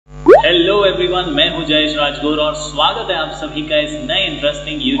Hello everyone, मैं हूं जयेश राजगोर और स्वागत है आप सभी का इस नए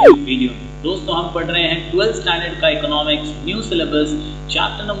इंटरेस्टिंग यूट्यूब वीडियो में। दोस्तों, हम पढ़ रहे हैं 12th स्टैंडर्ड का economics new syllabus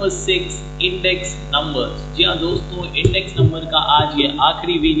chapter number 6 index numbers. जी हाँ दोस्तों, इंडेक्स नंबर का आज ये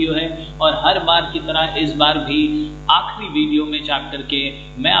आखिरी वीडियो है और हर बार की तरह इस बार भी आखिरी वीडियो में चैप्टर के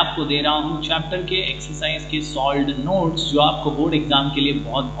मैं आपको दे रहा हूँ चैप्टर के एक्सरसाइज के सॉल्व्ड नोट्स, जो आपको बोर्ड एग्जाम के लिए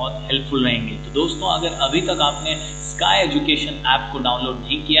बहुत हेल्पफुल रहेंगे। तो दोस्तों, अगर अभी तक आपने स्काई एजुकेशन ऐप को डाउनलोड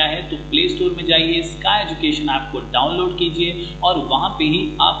नहीं किया है तो प्ले स्टोर में जाइए, स्काई एजुकेशन ऐप को डाउनलोड कीजिए और वहां पे ही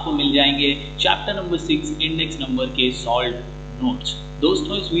आपको मिल जाएंगे चैप्टर नंबर 6 इंडेक्स नंबर के सॉल्व्ड नोट्स।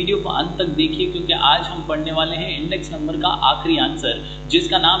 दोस्तों, इस वीडियो को अंत तक देखिए क्योंकि आज हम पढ़ने वाले हैं इंडेक्स नंबर का आखिरी आंसर,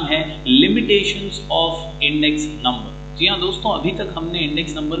 जिसका नाम है लिमिटेशंस ऑफ इंडेक्स नंबर। जी हाँ दोस्तों, अभी तक हमने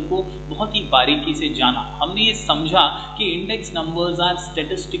इंडेक्स नंबर को बहुत ही बारीकी से जाना। हमने ये समझा कि index numbers are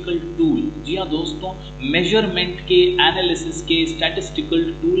statistical tool. जी हाँ दोस्तों, मेजरमेंट के, एनालिसिस के स्टैटिस्टिकल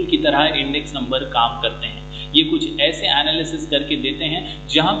टूल की तरह इंडेक्स नंबर काम करते हैं। ये कुछ ऐसे एनालिसिस करके देते हैं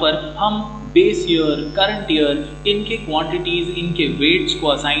जहां पर हम बेस ईयर, करंट ईयर, इनके क्वांटिटीज, इनके वेट्स को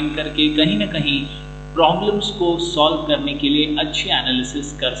असाइन करके कहीं ना कहीं प्रॉब्लम्स को सॉल्व करने के लिए अच्छी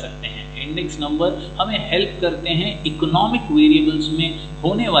एनालिसिस कर सकते हैं। इंडेक्स नंबर हमें हेल्प करते हैं इकोनॉमिक वेरिएबल्स में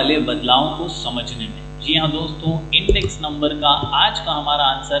होने वाले बदलावों को समझने में। जी हाँ दोस्तों, इंडेक्स नंबर का आज का हमारा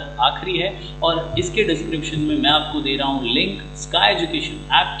आंसर आखिरी है और इसके डिस्क्रिप्शन में मैं आपको दे रहा हूँ लिंक स्काई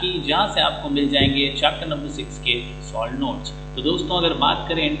एजुकेशन ऐप की, जहाँ से आपको मिल जाएंगे चैप्टर नंबर 6 के सॉल्व नोट्स। तो दोस्तों, अगर बात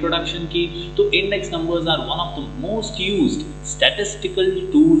करें इंट्रोडक्शन की तो index numbers are one of the most used statistical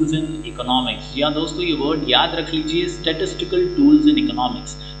tools in economics. जी हाँ दोस्तों, ये वर्ड याद रख लीजिए, statistical tools in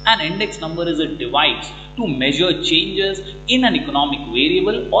economics. An index number is a device to measure changes in an economic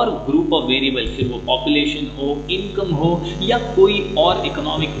variable और group of variable, फिर वो population हो, income हो या कोई और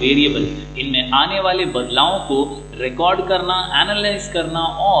economic variable, इनमें आने वाले बदलावों को रिकॉर्ड करना, एनालाइज करना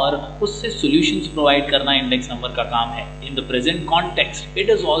और उससे सॉल्यूशंस प्रोवाइड करना इंडेक्स नंबर का काम है। In the present context it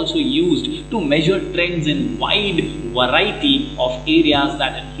is also used to major trends in wide variety of areas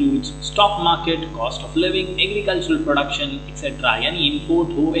that includes stock market, cost of living, agricultural production etcetera. यानी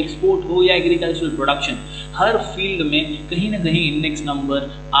import हो, export हो या agricultural production, हर field में कहीं ना कहीं index number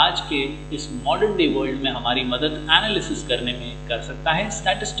आज के इस मॉडर्न डे वर्ल्ड में हमारी मदद एनालिसिस करने में कर सकता है,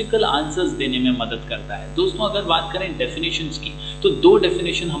 स्टैटिस्टिकल आंसर्स देने में मदद करता है। दोस्तों, अगर बात करें डेफिनेशंस की तो दो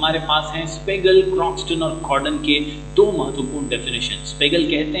डेफिनेशन हमारे पास हैं, स्पेगल, क्रॉक्सटन और कॉर्डन के दो महत्वपूर्ण डेफिनेशन। स्पेगल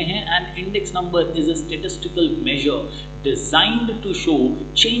कहते हैं N index number is a statistical major designed to show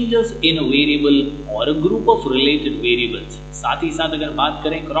changes in a variable or a group of related variables। साथ ही साथ अगर बात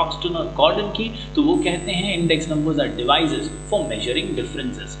करें क्रॉक्सटन और कॉर्डन की तो वो कहते हैं index numbers are devices for measuring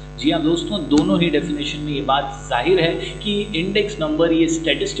differences. जी हाँ दोस्तों, दोनों ही डेफिनेशन में ये बात जाहिर है कि इंडेक्स नंबर ये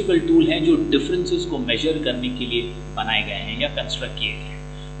स्टैटिस्टिकल टूल हैं जो डिफरेंसेस को मेजर करने के लिए बनाए गए हैं या कंस्ट्रक्ट किए गए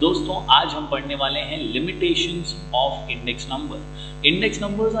हैं। दोस्तों, आज हम पढ़ने वाले हैं limitations of index number. Index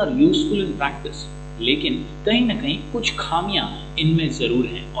numbers are useful in practice, लेकिन कहीं ना कहीं कुछ खामियां इनमें जरूर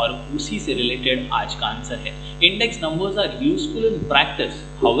हैं और उसी से रिलेटेड आज का आंसर है। Index numbers are useful in practice,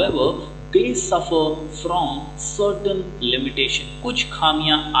 however they suffer from certain limitation. कुछ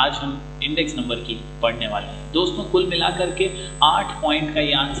खामियां आज हम इंडेक्स नंबर की पढ़ने वाले हैं। दोस्तों, कुल मिलाकर के 8 पॉइंट का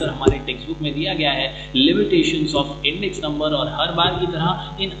ये आंसर हमारे टेक्स्ट बुक में दिया गया है, लिमिटेशंस ऑफ इंडेक्स नंबर। और हर बार की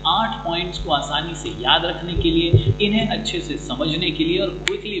तरह इन 8 पॉइंट्स को आसानी से याद रखने के लिए, इन्हें अच्छे से समझने के लिए और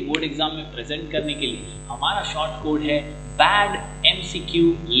क्विकली बोर्ड एग्जाम में प्रेजेंट करने के लिए हमारा शॉर्ट कोड है बैड MCQ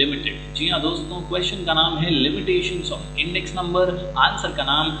लिमिटेड। जी हाँ दोस्तों, क्वेश्चन का नाम है limitations of index number, answer का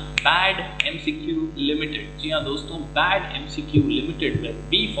नाम बैड MCQ लिमिटेड। जी हाँ दोस्तों, बैड MCQ लिमिटेड में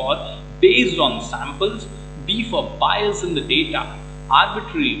B for based on samples, B for bias in the data,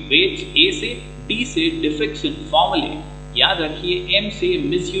 arbitrary weights A से, D से defects in formulae। याद रखिए, M से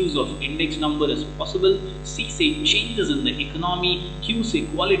misuse of index number is possible, C से changes in the economy, Q से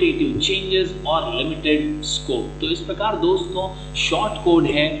qualitative changes और limited scope। तो इस प्रकार दोस्तों शॉर्ट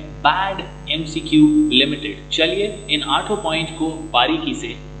कोड है bad MCQ limited। चलिए इन 8 पॉइंट को बारीकी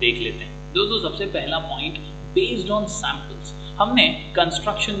से देख लेते हैं। दोस्तों, सबसे पहला पॉइंट based on samples। हमने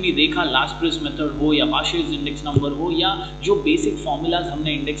कंस्ट्रक्शन भी देखा, लास्ट प्रेस मेथड हो या पार्शियल इंडेक्स नंबर हो या जो बेसिक फॉर्मूलाज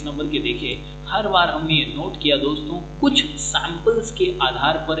हमने इंडेक्स नंबर के देखे, हर बार हमने ये नोट किया दोस्तों, कुछ सैंपल्स के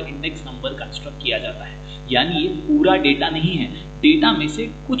आधार पर इंडेक्स नंबर कंस्ट्रक्ट किया जाता है। यानी ये पूरा डेटा नहीं है, डेटा में से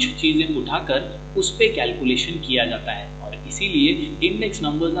कुछ चीजें उठाकर उस पर कैलकुलेशन किया जाता है और इसीलिए index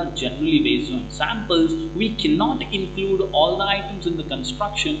numbers are generally based on samples. We can not include all the items in the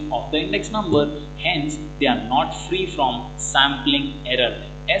construction of the index number, hence they are not free from sampling error.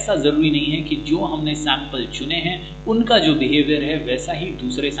 ऐसा जरूरी नहीं है कि जो हमने सैंपल चुने हैं उनका जो बिहेवियर है वैसा ही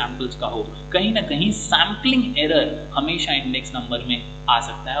दूसरे सैंपल्स का हो। कहीं ना कहीं सैंपलिंग एरर हमेशा इंडेक्स नंबर में आ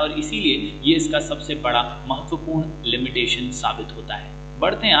सकता है और इसीलिए ये इसका सबसे बड़ा महत्वपूर्ण लिमिटेशन साबित होता है।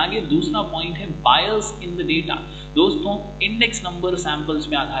 बढ़ते हैं आगे। दूसरा पॉइंट है बायस इन द डेटा। दोस्तों, इंडेक्स नंबर सैंपल्स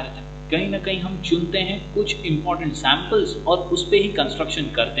में आधारित है। कहीं ना कहीं हम चुनते हैं कुछ इंपॉर्टेंट सैंपल्स और उस पर ही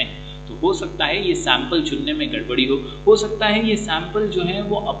कंस्ट्रक्शन करते हैं। तो हो सकता है ये सैंपल चुनने में गड़बड़ी हो सकता है ये सैंपल जो है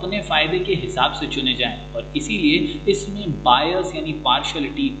वो अपने फायदे के हिसाब से चुने जाएं और इसीलिए इसमें बायस यानी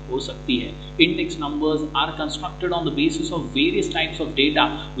पार्शियलिटी हो सकती है। Index numbers are constructed on the basis of various types of data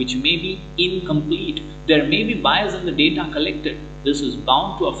which may be incomplete. There may be bias in the data collected. This is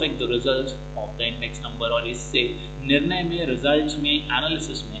bound to affect the results of the index number और इससे निर्णय में, results में,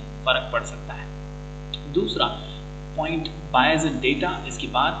 analysis में फर्क पड़ सकता है। दूसरा पॉइंट बायस इन डेटा। इसके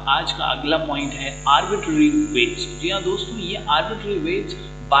बाद आज का अगला पॉइंट है आर्बिट्ररी वेट्स। जी हाँ दोस्तों, ये आर्बिट्ररी वेट्स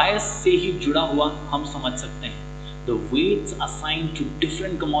बायस से ही जुड़ा हुआ हम समझ सकते हैं। The weights assigned to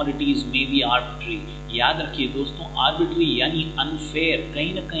different commodities may be arbitrary। याद रखिए दोस्तों, आर्बिट्री यानी अनफेयर,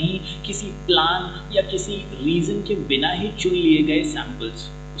 कहीं ना कहीं किसी प्लान या किसी रीजन के बिना ही चुन लिए गए सैंपल्स,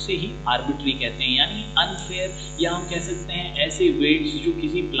 उसे ही आर्बिट्री कहते हैं। यानी अनफेयर, या हम कह सकते हैं ऐसे वेट्स जो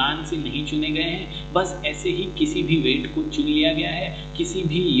किसी प्लान से नहीं चुने गए हैं, बस ऐसे ही किसी भी वेट को चुन लिया गया है, किसी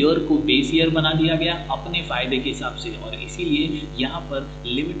भी ईयर को बेस ईयर बना दिया गया अपने फायदे के हिसाब से और इसीलिए यहाँ पर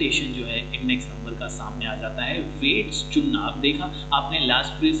लिमिटेशन जो है इंडेक्स नंबर का सामने आ जाता है। वेट्स चुनना, अब देखा आपने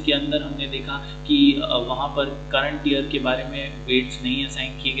लास्ट पेज के अंदर हमने देखा कि वहाँ पर करंट ईयर के बारे में वेट्स नहीं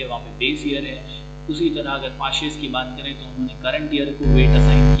असाइन किए गए, वहाँ पे बेस ईयर है। उसी तरह अगर पार्शियस की बात करें तो उन्होंने करंट ईयर को वेट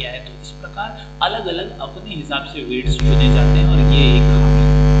असाइन किया है। तो इस प्रकार अलग अलग अपने हिसाब से वेट्स चुने जाते हैं और ये एक खामी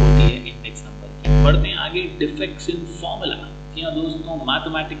होती है इंडेक्स नंबर की। बढ़ते हैं आगे, डिफेक्ट्स इन फॉर्मूला। यहाँ दोस्तों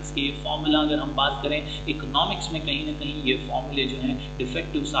मैथमेटिक्स के फॉर्मूला अगर हम बात करें, इकोनॉमिक्स में कहीं ना कहीं ये फॉर्मूले जो हैं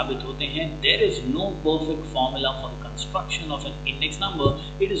डिफेक्टिव साबित होते हैं। There is no perfect formula for construction of N index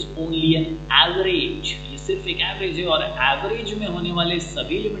number, it is only an average. ये सिर्फ एक एवरेज है और एवरेज में होने वाले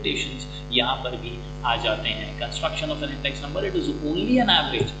सभी लिमिटेशंस यहाँ पर भी आ जाते हैं। Construction of N index number, it is only an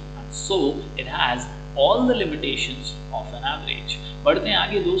average, so it has all the limitations of an average। बढ़ते हैं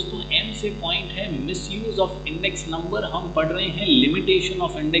आगे दोस्तों, M से पॉइंट है मिसयूज ऑफ इंडेक्स नंबर। हम पढ़ रहे हैं limitation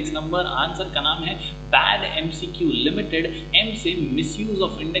of index number. Answer का नाम है बैड MCQ लिमिटेड। M से मिसयूज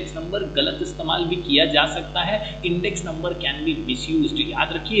ऑफ इंडेक्स नंबर, गलत इस्तेमाल भी किया जा सकता है। Index number can be misused.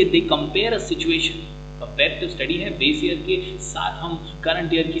 याद रखिए, दे compare a situation. Comparative study है, बेस ईयर के साथ हम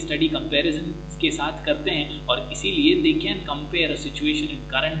करंट ईयर की स्टडी कंपैरिजन के साथ करते हैं और इसीलिए they can compare a situation in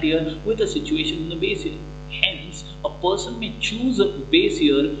current year with a situation in the base year. Hence a person may choose a base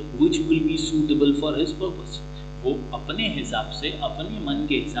year which will be suitable for his purpose. वो अपने हिसाब से, अपने मन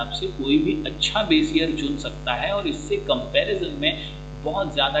के हिसाब से कोई भी अच्छा बेस ईयर चुन सकता है और इससे कंपैरिजन में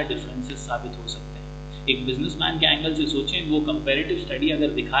बहुत ज्यादा डिफरेंसेस साबित हो सकते हैं। एक बिजनेसमैन के एंगल से सोचें, वो कंपैरेटिव स्टडी अगर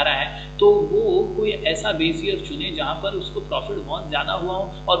दिखा रहा है तो वो कोई ऐसा बेस ईयर चुने जहां पर उसको प्रॉफिट बहुत ज्यादा हुआ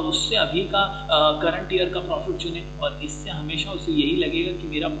हो और उससे अभी का करंट ईयर का प्रॉफिट चुने और इससे हमेशा उसे यही लगेगा कि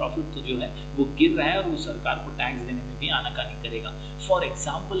मेरा प्रॉफिट तो जो है वो गिर रहा है और वो सरकार को टैक्स देने में भी आनाकानी करेगा। For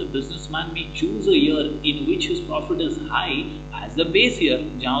example, businessman may choose a year in which his profit is high as the base year.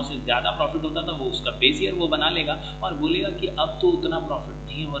 जहां उसे ज्यादा प्रॉफिट होता था वो उसका बेस ईयर वो बना लेगा और बोलेगा कि अब तो उतना प्रॉफिट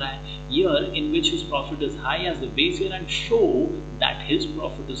नहीं हो रहा है। Year in which his profit is high as the base year and show that his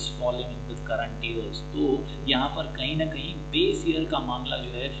profit is falling in the current years। तो यहाँ पर कहीं ना कहीं बेस ईयर का मामला जो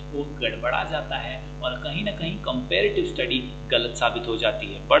है वो गड़बड़ा जाता है और कहीं ना कहीं कंपैरेटिव स्टडी गलत साबित हो जाती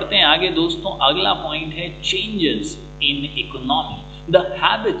है। बढ़ते हैं आगे दोस्तों, अगला पॉइंट है changes in economy. The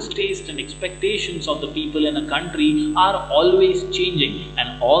habits, taste and expectations of the people in a country are always changing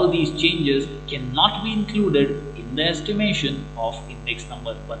and all these changes cannot be included in the estimation of index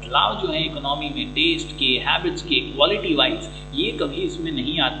number। बदलाव जो है economy में, test के, habits के, quality wise, ये कभी इसमें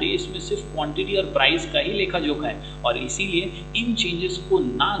नहीं आते। इसमें सिर्फ क्वांटिटी और प्राइस का ही लेखा जोखा है और इसीलिए इन चेंजेस को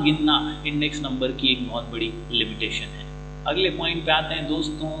ना गिनना इंडेक्स नंबर की एक बहुत बड़ी लिमिटेशन है। अगले पॉइंट पे आते हैं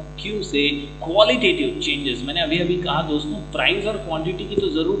दोस्तों, क्यू से क्वालिटेटिव चेंजेस। मैंने अभी अभी कहा दोस्तों, प्राइस और क्वांटिटी की तो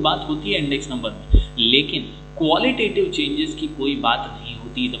जरूर बात होती है इंडेक्स नंबर में, लेकिन क्वालिटेटिव चेंजेस की कोई बात नहीं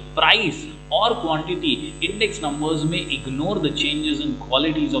होती। द प्राइस और क्वांटिटी इंडेक्स नंबर्स में ignore the changes in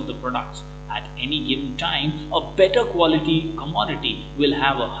qualities of the products. At any given time, a better quality commodity will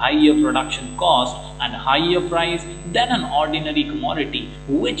have a higher production cost and higher price than an ordinary commodity,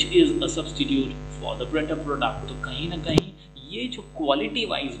 which is a substitute for the better product। तो कहीं ना कहीं ये जो quality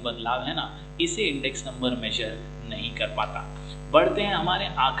wise बदलाव है ना, इसे इंडेक्स नंबर मेजर नहीं कर पाता। बढ़ते हैं हमारे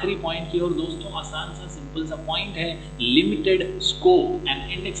आखिरी पॉइंट की ओर दोस्तों। आसान सा सिंपल सा पॉइंट है, limited scope. N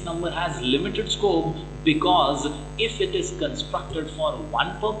index number has limited scope because if it is constructed for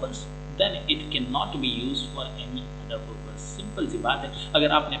one purpose then it can not be used for any other purpose. Simple सी बात है,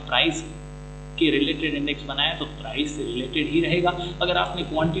 अगर आपने प्राइस के रिलेटेड इंडेक्स बनाया तो price से related ही रहेगा, अगर आपने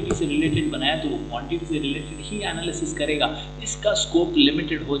क्वांटिटी से रिलेटेड बनाया तो वो क्वांटिटी से रिलेटेड ही एनालिसिस करेगा। इसका स्कोप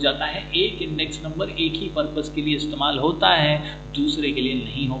लिमिटेड हो जाता है। एक इंडेक्स नंबर एक ही पर्पस के लिए इस्तेमाल होता है, दूसरे के लिए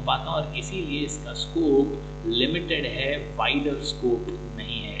नहीं हो पाता, और इसीलिए इसका स्कोप लिमिटेड है, वाइडर स्कोप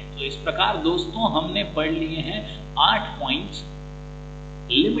नहीं है। तो इस प्रकार दोस्तों हमने पढ़ लिए हैं 8 points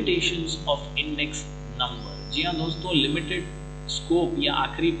limitations of index number. जी हाँ दोस्तों, लिमिटेड स्कोप या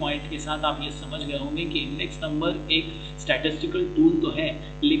आखिरी पॉइंट के साथ आप ये समझ गए होंगे कि इंडेक्स नंबर एक स्टैटिस्टिकल टूल तो है,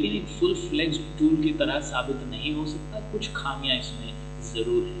 लेकिन एक फुल फ्लेज्ड टूल की तरह साबित नहीं हो सकता, कुछ खामियां इसमें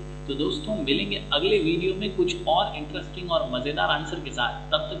जरूर है। तो दोस्तों मिलेंगे अगले वीडियो में कुछ और इंटरेस्टिंग और मजेदार आंसर के साथ।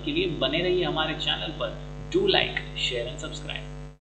 तब तक के लिए बने रहिए हमारे चैनल पर। Do like, share and subscribe.